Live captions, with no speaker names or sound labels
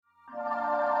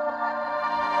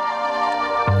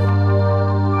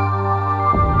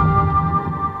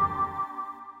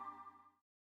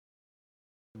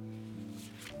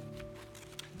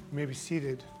be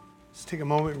seated. Let's take a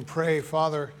moment and pray.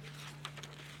 Father,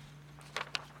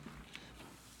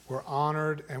 we're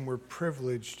honored and we're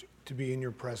privileged to be in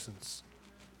your presence.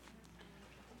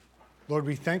 Lord,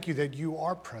 we thank you that you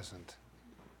are present.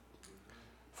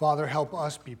 Father, help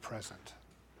us be present.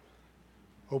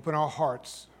 Open our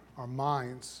hearts, our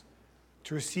minds,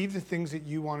 to receive the things that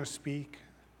you want to speak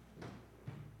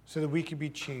so that we can be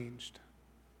changed.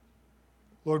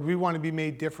 Lord, we want to be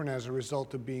made different as a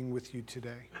result of being with you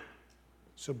today.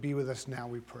 So be with us now,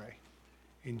 we pray.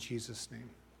 In Jesus' name,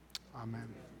 amen.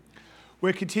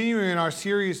 We're continuing in our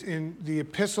series in the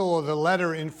epistle or the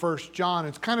letter in 1 John.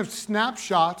 It's kind of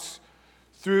snapshots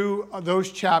through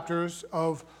those chapters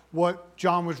of what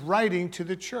John was writing to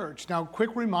the church. Now,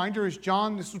 quick reminder is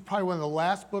this was probably one of the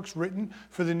last books written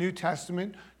for the New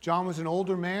Testament. John was an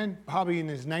older man, probably in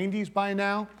his 90s by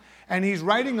now. And he's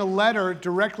writing a letter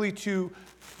directly to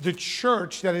the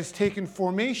church that has taken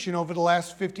formation over the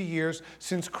last 50 years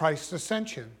since Christ's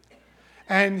ascension.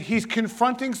 And he's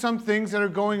confronting some things that are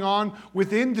going on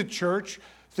within the church,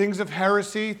 things of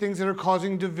heresy, things that are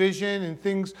causing division, and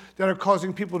things that are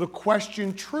causing people to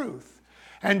question truth.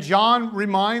 And John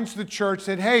reminds the church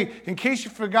that, hey, in case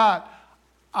you forgot,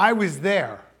 I was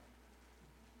there.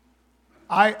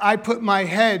 I put my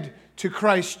head to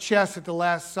Christ's chest at the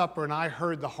Last Supper, and I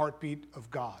heard the heartbeat of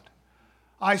God.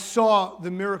 I saw the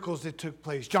miracles that took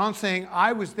place. John's saying,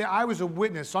 I was there, I was a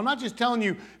witness. So I'm not just telling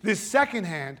you this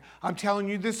secondhand, I'm telling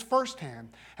you this firsthand.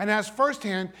 And as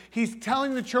firsthand, he's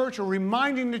telling the church or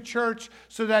reminding the church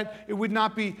so that it would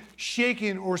not be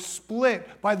shaken or split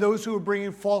by those who are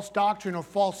bringing false doctrine or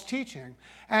false teaching.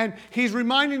 And he's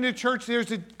reminding the church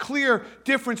there's a clear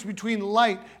difference between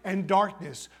light and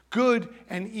darkness, good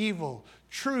and evil,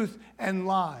 truth and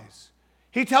lies.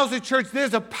 He tells the church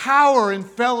there's a power in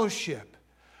fellowship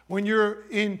when you're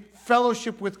in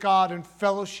fellowship with God and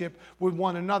fellowship with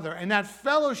one another. And that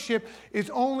fellowship is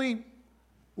only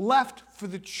left for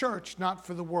the church, not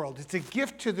for the world. It's a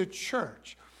gift to the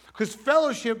church. Because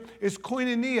fellowship is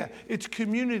koinonia, it's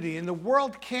community. And the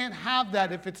world can't have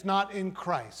that if it's not in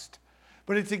Christ.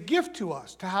 But it's a gift to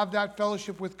us to have that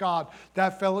fellowship with God,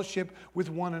 that fellowship with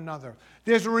one another.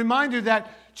 There's a reminder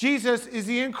that Jesus is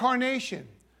the incarnation,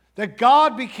 that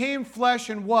God became flesh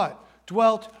and what?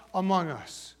 Dwelt among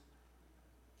us.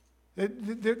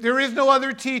 There is no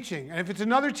other teaching. And if it's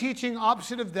another teaching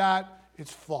opposite of that,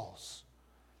 it's false.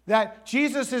 That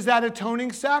Jesus is that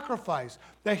atoning sacrifice.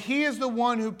 That he is the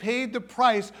one who paid the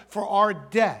price for our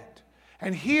debt.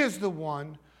 And he is the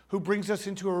one who brings us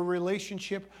into a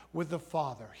relationship with the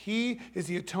Father. He is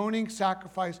the atoning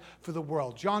sacrifice for the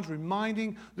world. John's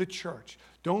reminding the church,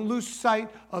 don't lose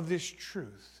sight of this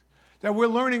truth. That we're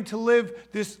learning to live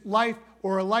this life,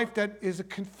 or a life that is a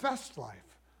confessed life.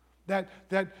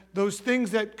 That those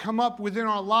things that come up within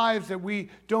our lives, that we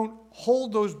don't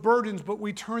hold those burdens, but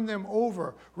we turn them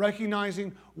over,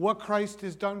 recognizing what Christ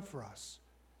has done for us.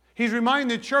 He's reminding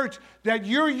the church that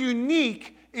you're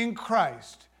unique in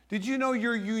Christ. Did you know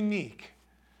you're unique?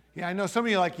 Yeah, I know some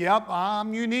of you are like, yep,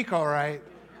 I'm unique, all right.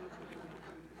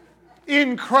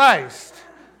 In Christ.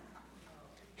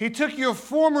 He took your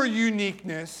former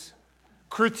uniqueness,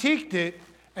 critiqued it,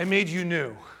 and made you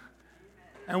new.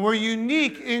 And we're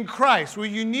unique in Christ. We're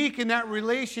unique in that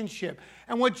relationship.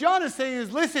 And what John is saying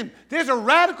is, listen, there's a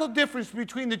radical difference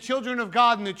between the children of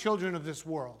God and the children of this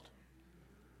world.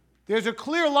 There's a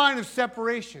clear line of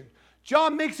separation.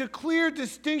 John makes a clear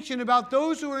distinction about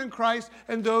those who are in Christ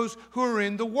and those who are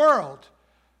in the world.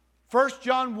 1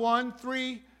 John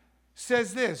 1:3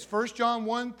 says this. 1 John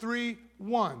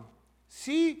 1:3-1.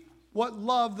 See what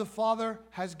love the Father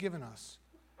has given us,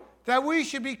 that we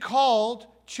should be called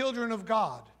children of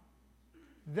God.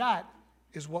 That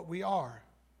is what we are.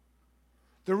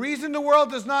 The reason the world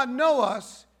does not know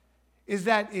us is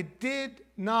that it did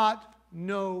not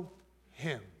know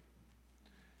him.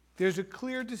 There's a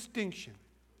clear distinction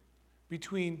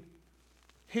between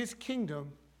his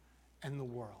kingdom and the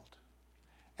world.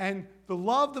 And the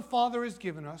love the Father has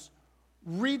given us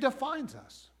redefines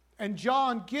us. And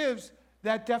John gives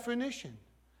that definition.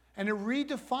 And it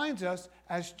redefines us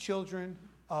as children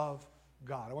of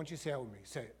God. I want you to say that with me.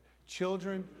 Say it.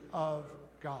 Children of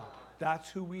God. That's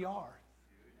who we are.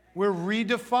 We're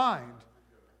redefined.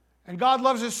 And God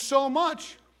loves us so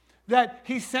much that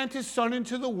he sent his Son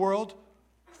into the world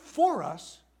for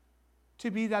us to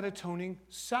be that atoning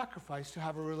sacrifice, to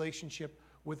have a relationship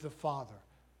with the Father.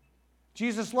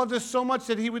 Jesus loved us so much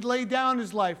that he would lay down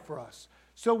his life for us.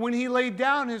 So when he laid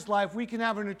down his life, we can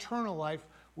have an eternal life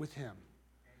with him.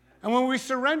 And when we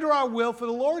surrender our will for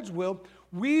the Lord's will,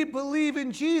 we believe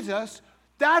in Jesus,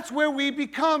 that's where we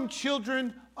become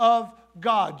children of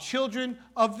God, children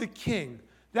of the King.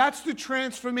 That's the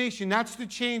transformation. That's the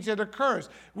change that occurs.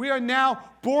 We are now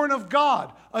born of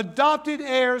God, adopted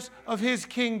heirs of his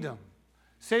kingdom.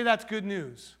 Say that's good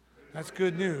news. That's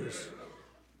good news.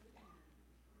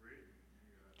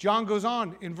 John goes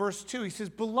on in verse 2. He says,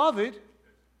 "Beloved,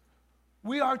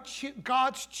 we are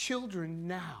God's children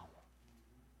now.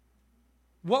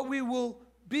 What we will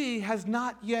be has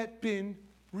not yet been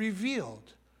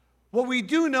revealed. What we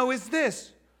do know is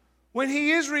this: when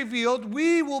he is revealed,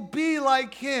 we will be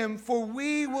like him, for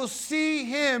we will see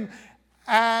him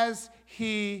as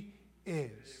he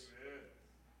is."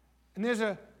 And there's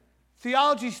a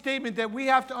theology statement that we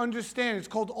have to understand. It's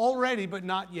called already but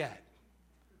not yet.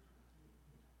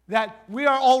 That we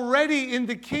are already in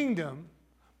the kingdom,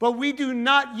 but we do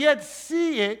not yet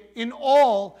see it in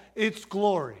all its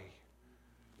glory.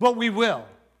 But we will.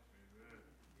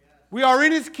 We are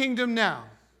in his kingdom now,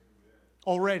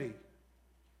 already.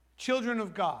 Children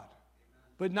of God.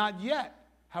 But not yet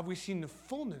have we seen the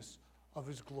fullness of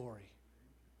his glory.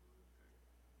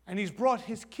 And he's brought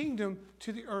his kingdom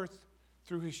to the earth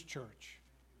through his church.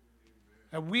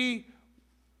 That we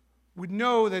would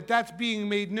know that that's being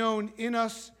made known in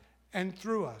us and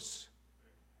through us.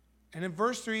 And in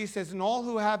verse 3 he says, "And all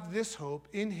who have this hope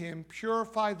in him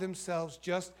purify themselves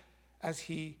just as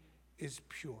he is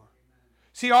pure."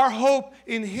 See, our hope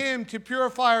in him to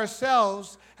purify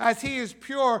ourselves as he is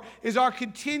pure is our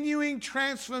continuing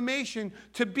transformation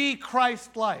to be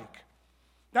Christ-like.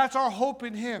 That's our hope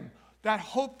in him. That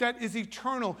hope that is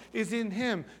eternal is in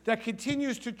him, that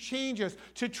continues to change us,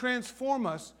 to transform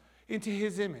us into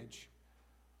his image.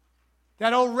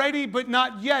 That already but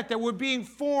not yet, that we're being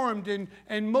formed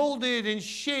and molded and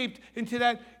shaped into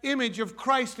that image of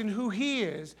Christ and who he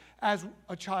is as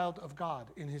a child of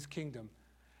God in his kingdom.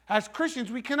 As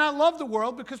Christians, we cannot love the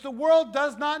world because the world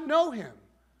does not know him.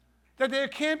 That there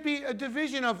can't be a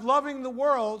division of loving the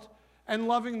world and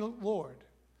loving the Lord.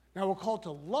 Now we're called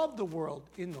to love the world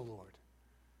in the Lord.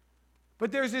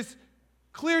 But there's this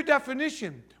clear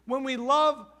definition. When we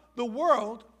love the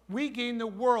world, we gain the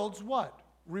world's what?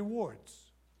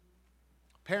 Rewards.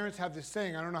 Parents have this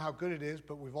saying, I don't know how good it is,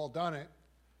 but we've all done it.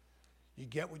 You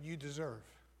get what you deserve.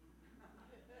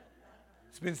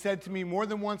 It's been said to me more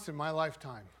than once in my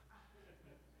lifetime.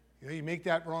 You know, you make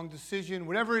that wrong decision,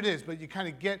 whatever it is, but you kind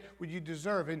of get what you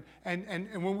deserve. And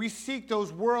when we seek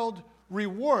those world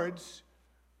rewards,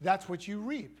 that's what you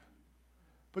reap.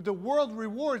 But the world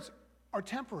rewards are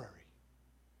temporary.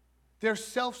 They're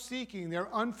self-seeking, they're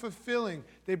unfulfilling,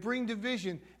 they bring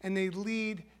division, and they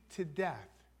lead to death.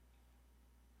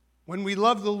 When we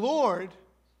love the Lord,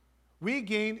 we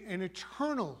gain an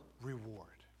eternal reward.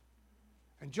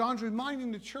 And John's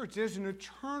reminding the church there's an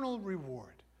eternal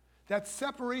reward. That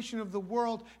separation of the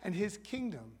world and his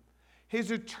kingdom. His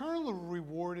eternal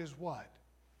reward is what?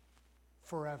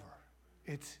 Forever.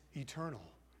 It's eternal.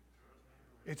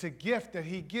 It's a gift that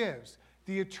he gives.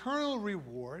 The eternal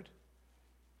reward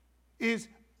is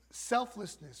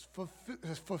selflessness,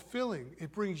 fulfilling.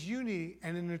 It brings unity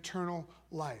and an eternal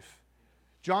life.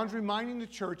 John's reminding the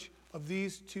church of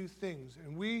these two things.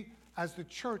 And we, as the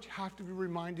church, have to be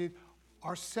reminded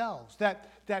ourselves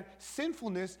that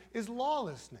sinfulness is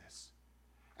lawlessness.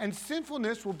 And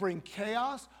sinfulness will bring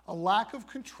chaos, a lack of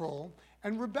control,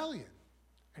 and rebellion.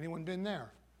 Anyone been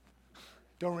there?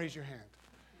 Don't raise your hand.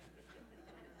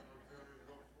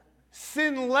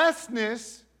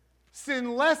 Sinlessness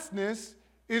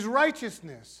is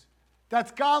righteousness.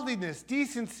 That's godliness,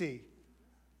 decency,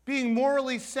 being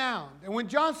morally sound. And when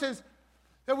John says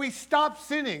that we stop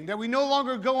sinning, that we no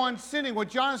longer go on sinning, what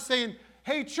John is saying,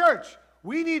 hey, church,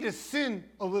 we need to sin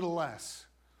a little less.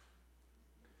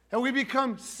 That we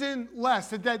become sinless.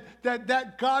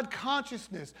 That God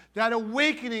consciousness, that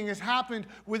awakening has happened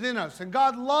within us. And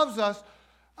God loves us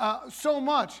so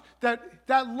much that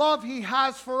love he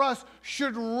has for us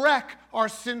should wreck our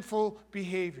sinful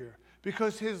behavior.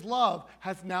 Because his love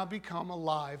has now become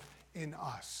alive in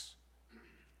us.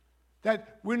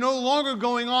 That we're no longer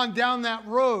going on down that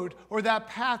road or that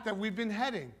path that we've been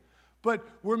heading. But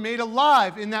we're made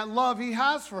alive in that love he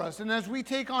has for us. And as we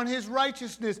take on his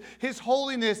righteousness, his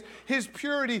holiness, his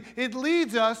purity, it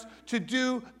leads us to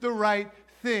do the right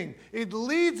thing. It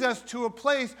leads us to a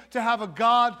place to have a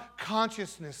God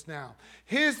consciousness now.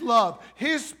 His love,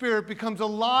 his spirit becomes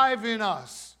alive in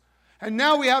us. And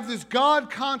now we have this God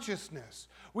consciousness.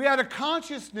 We had a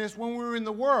consciousness when we were in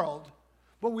the world,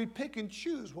 but we pick and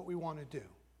choose what we want to do.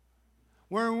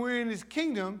 When we're in his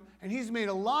kingdom and he's made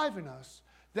alive in us,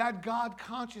 that God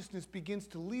consciousness begins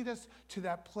to lead us to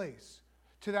that place,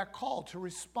 to that call to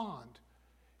respond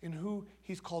in who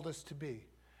he's called us to be.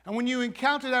 And when you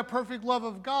encounter that perfect love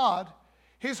of God,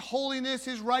 His holiness,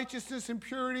 His righteousness and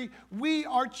purity, we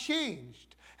are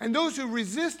changed. And those who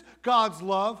resist God's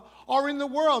love are in the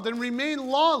world and remain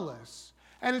lawless.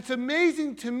 And it's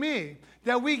amazing to me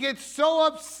that we get so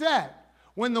upset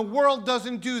when the world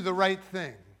doesn't do the right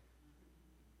thing.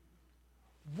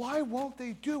 Why won't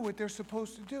they do what they're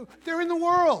supposed to do? They're in the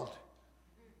world.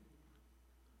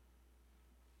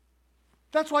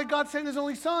 That's why God sent His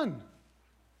only Son,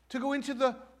 to go into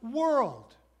the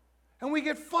world. And we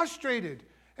get frustrated.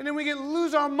 And then we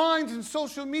lose our minds in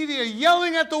social media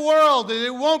yelling at the world that it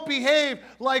won't behave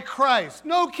like Christ.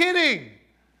 No kidding.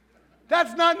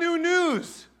 That's not new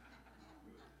news.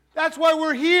 That's why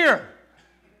we're here.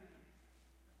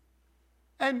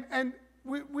 And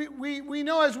we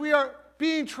know as we are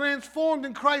being transformed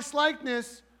in Christ's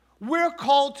likeness, we're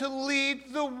called to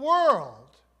lead the world.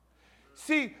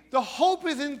 See, the hope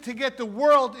isn't to get the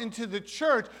world into the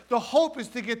church. The hope is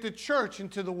to get the church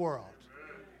into the world.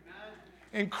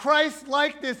 In Christ's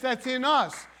likeness that's in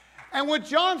us. And what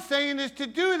John's saying is to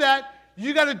do that,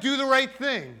 you got to do the right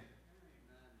thing.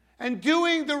 And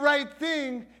doing the right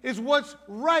thing is what's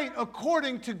right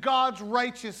according to God's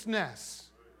righteousness.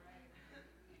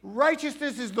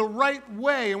 Righteousness is the right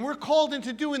way, and we're called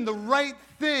into doing the right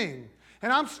thing.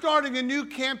 And I'm starting a new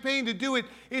campaign to do it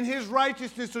in His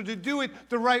righteousness, or to do it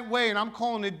the right way, and I'm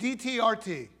calling it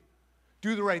DTRT.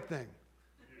 Do the right thing.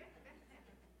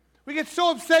 We get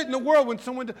so upset in the world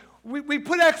when we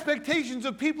put expectations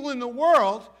of people in the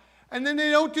world, and then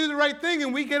they don't do the right thing,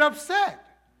 and we get upset.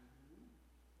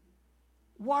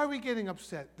 Why are we getting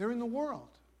upset? They're in the world.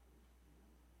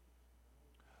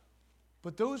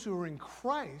 But those who are in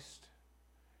Christ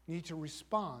need to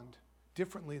respond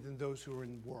differently than those who are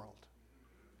in the world.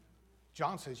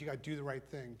 John says you got to do the right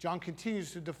thing. John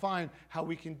continues to define how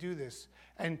we can do this.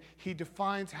 And he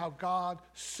defines how God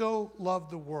so loved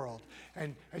the world.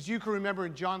 And as you can remember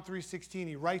in John 3:16,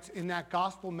 he writes in that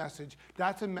gospel message,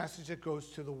 that's a message that goes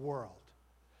to the world.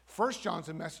 1 John's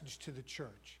a message to the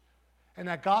church. And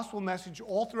that gospel message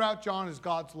all throughout John is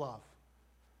God's love.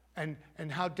 And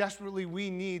how desperately we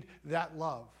need that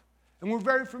love. And we're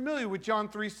very familiar with John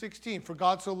 3:16. For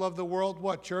God so loved the world,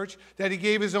 what, church? That He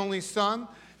gave His only Son,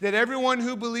 that everyone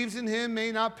who believes in Him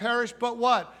may not perish, but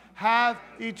what? Have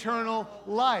eternal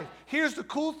life. Here's the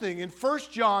cool thing. In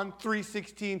 1 John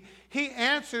 3:16, he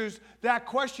answers that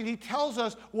question. He tells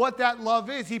us what that love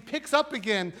is. He picks up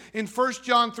again in 1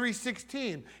 John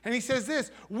 3:16. And he says this,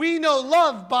 we know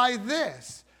love by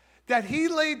this, that He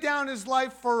laid down His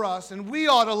life for us, and we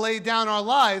ought to lay down our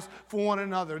lives for one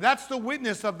another. That's the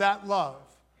witness of that love.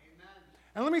 Amen.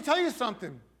 And let me tell you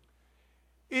something.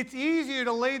 It's easier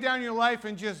to lay down your life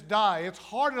and just die. It's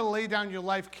harder to lay down your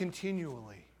life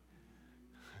continually.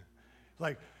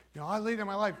 Like, I laid down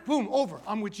my life, boom, over.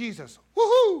 I'm with Jesus.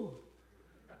 Woohoo!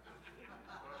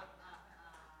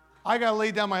 I got to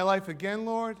lay down my life again,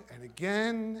 Lord, and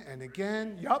again and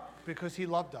again. Yup, because He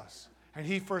loved us. And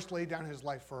He first laid down His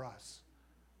life for us.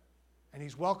 And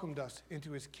He's welcomed us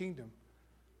into His kingdom.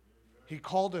 He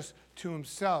called us to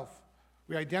Himself.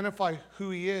 We identify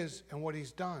who He is and what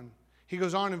He's done. He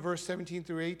goes on in verse 17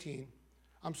 through 18.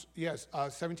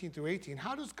 17 through 18.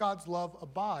 How does God's love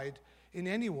abide in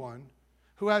anyone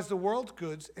who has the world's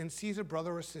goods and sees a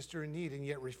brother or sister in need and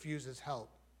yet refuses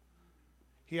help?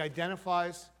 He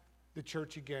identifies the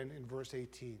church again in verse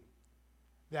 18.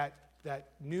 That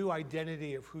new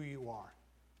identity of who you are.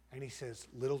 And he says,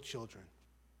 little children,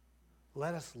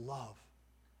 let us love,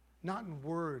 not in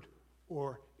word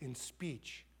or in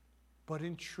speech, but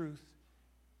in truth,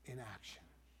 in action.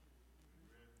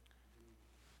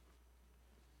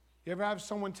 You ever have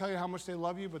someone tell you how much they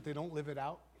love you, but they don't live it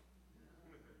out?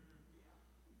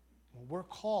 Well, we're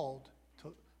called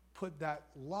to put that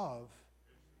love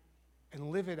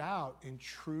and live it out in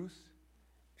truth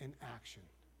and action.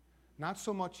 Not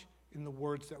so much in the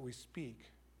words that we speak.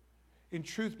 In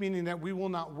truth, meaning that we will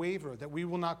not waver, that we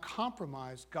will not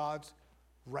compromise God's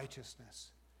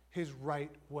righteousness, His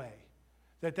right way.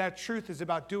 That truth is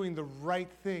about doing the right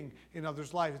thing in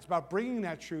others' lives. It's about bringing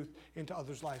that truth into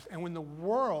others' lives. And when the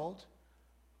world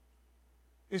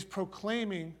is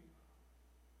proclaiming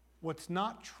what's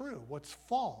not true, what's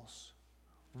false,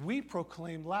 we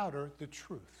proclaim louder the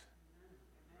truth.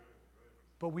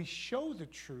 But we show the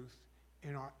truth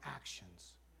in our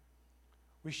actions.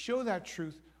 We show that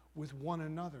truth with one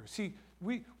another. See,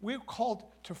 we're called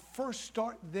to first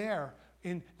start there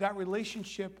in that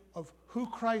relationship of who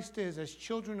Christ is as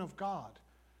children of God.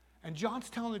 And John's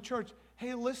telling the church,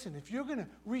 hey, listen, if you're going to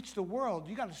reach the world,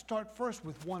 you got to start first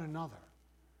with one another.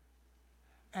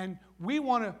 And we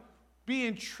want to be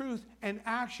in truth and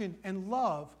action and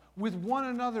love with one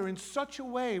another in such a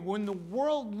way when the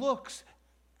world looks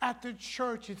at the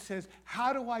church, it says,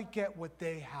 how do I get what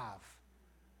they have?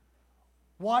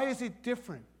 Why is it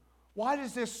different? Why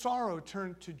does their sorrow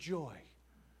turn to joy?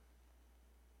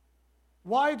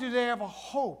 Why do they have a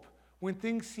hope when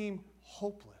things seem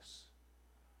hopeless?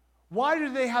 Why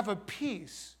do they have a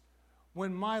peace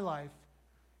when my life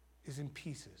is in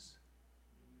pieces?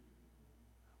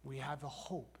 We have a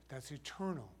hope that's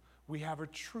eternal. We have a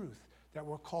truth that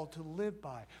we're called to live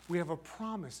by. We have a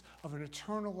promise of an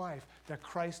eternal life that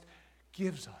Christ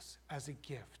gives us as a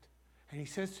gift. And he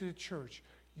says to the church,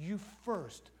 you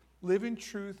first live in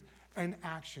truth and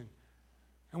action.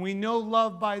 And we know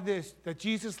love by this, that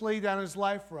Jesus laid down his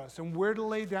life for us, and we're to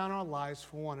lay down our lives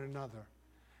for one another.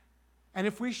 And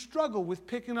if we struggle with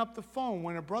picking up the phone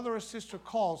when a brother or sister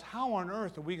calls, how on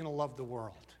earth are we going to love the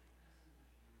world?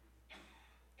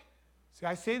 See,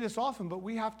 I say this often, but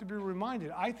we have to be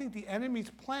reminded. I think the enemy's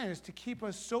plan is to keep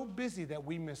us so busy that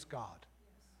we miss God.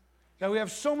 That we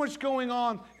have so much going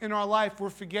on in our life, we're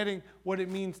forgetting what it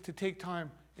means to take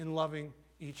time in loving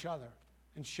each other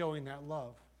and showing that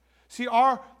love. See,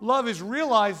 our love is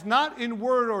realized not in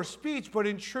word or speech, but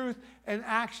in truth and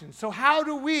action. So how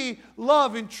do we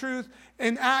love in truth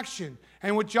and action?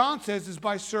 And what John says is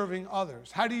by serving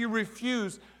others. How do you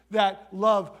refuse that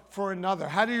love for another?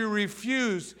 How do you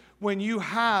refuse when you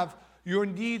have your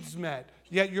needs met,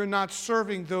 yet you're not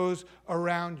serving those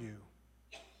around you?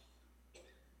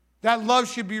 That love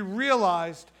should be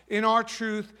realized in our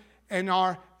truth and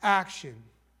our action.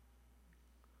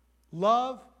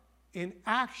 Love in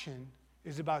action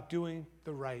is about doing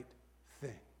the right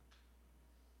thing.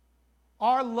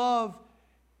 Our love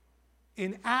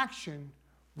in action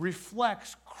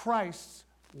reflects Christ's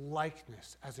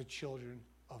likeness as a children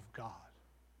of God.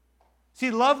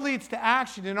 See, love leads to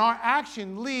action, and our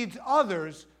action leads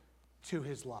others to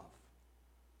his love.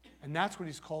 And that's what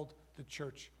he's called the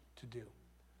church to do.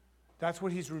 That's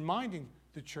what he's reminding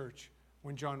the church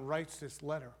when John writes this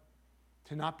letter,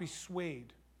 to not be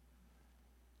swayed,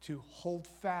 to hold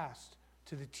fast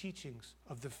to the teachings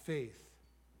of the faith.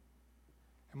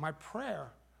 And my prayer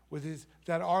is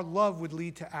that our love would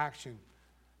lead to action,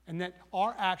 and that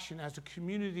our action as a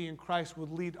community in Christ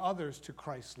would lead others to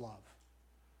Christ's love.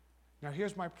 Now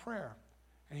here's my prayer,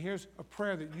 and here's a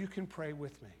prayer that you can pray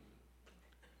with me.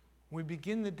 When we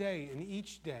begin the day, and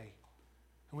each day,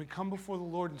 and we come before the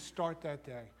Lord and start that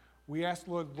day, we ask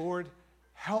the Lord,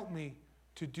 help me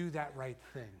to do that right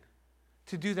thing.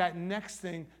 To do that next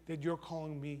thing that you're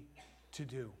calling me to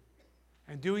do.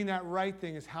 And doing that right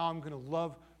thing is how I'm going to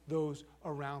love those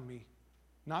around me.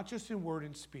 Not just in word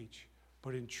and speech,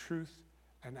 but in truth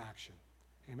and action.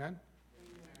 Amen? Amen.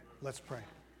 Let's pray.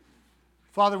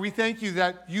 Father, we thank you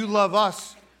that you love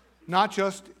us, not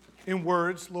just in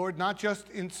words, Lord, not just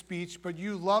in speech, but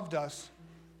you loved us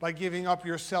by giving up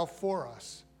yourself for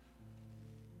us.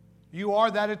 You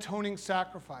are that atoning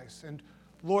sacrifice. And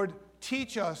Lord,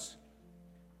 teach us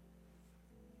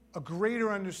a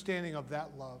greater understanding of that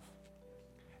love.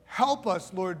 Help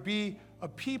us, Lord, be a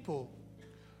people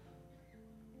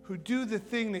who do the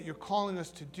thing that you're calling us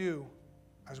to do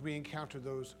as we encounter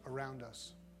those around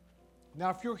us. Now,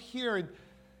 if you're here and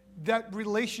that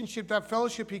relationship, that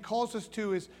fellowship he calls us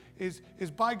to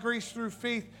is by grace through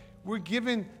faith, we're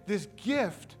given this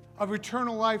gift of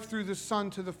eternal life through the Son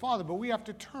to the Father. But we have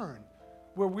to turn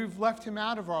where we've left him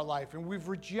out of our life and we've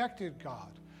rejected God.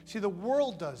 See, the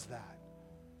world does that.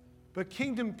 But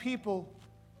kingdom people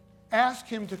ask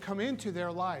him to come into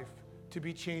their life to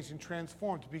be changed and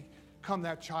transformed, to become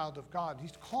that child of God.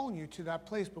 He's calling you to that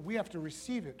place, but we have to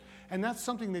receive it. And that's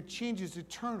something that changes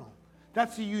eternal.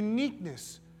 That's the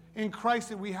uniqueness in Christ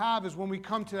that we have, is when we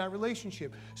come to that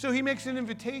relationship. So he makes an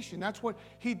invitation. That's what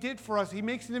he did for us. He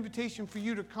makes an invitation for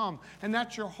you to come. And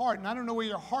that's your heart. And I don't know where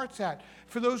your heart's at,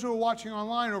 for those who are watching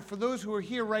online or for those who are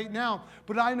here right now,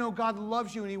 but I know God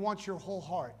loves you and he wants your whole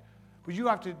heart. But you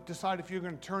have to decide if you're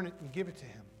going to turn it and give it to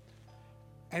him.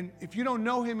 And if you don't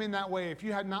know him in that way, if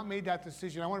you have not made that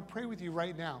decision, I want to pray with you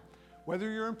right now.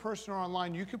 Whether you're in person or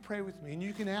online, you can pray with me, and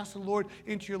you can ask the Lord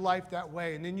into your life that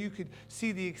way, and then you could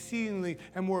see the exceedingly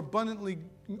and more abundantly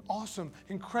awesome,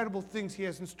 incredible things he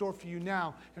has in store for you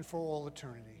now and for all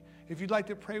eternity. If you'd like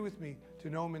to pray with me to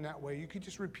know him in that way, you could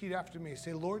just repeat after me.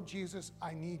 Say, Lord Jesus,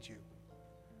 I need you.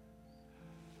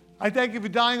 I thank you for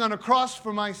dying on a cross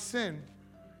for my sin.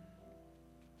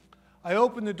 I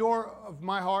open the door of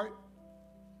my heart,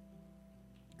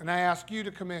 and I ask you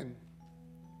to come in.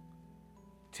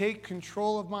 Take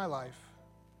control of my life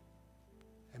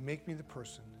and make me the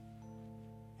person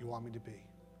you want me to be.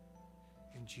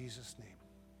 In Jesus' name,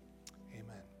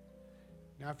 amen.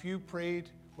 Now, if you prayed,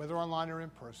 whether online or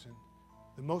in person,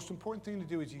 the most important thing to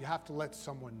do is you have to let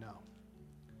someone know.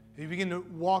 You begin to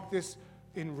walk this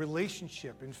in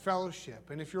relationship, in fellowship.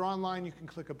 And if you're online, you can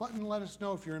click a button and let us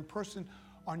know. If you're in person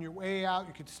on your way out,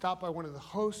 you could stop by one of the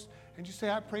hosts and just say,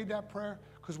 I prayed that prayer.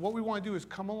 Because what we want to do is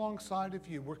come alongside of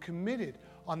you. We're committed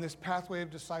on this pathway of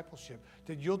discipleship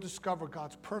that you'll discover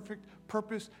God's perfect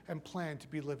purpose and plan to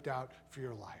be lived out for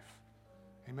your life.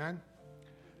 Amen?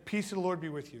 Peace of the Lord be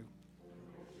with you.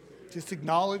 Just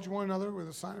acknowledge one another with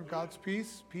a sign of God's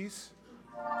peace. Peace.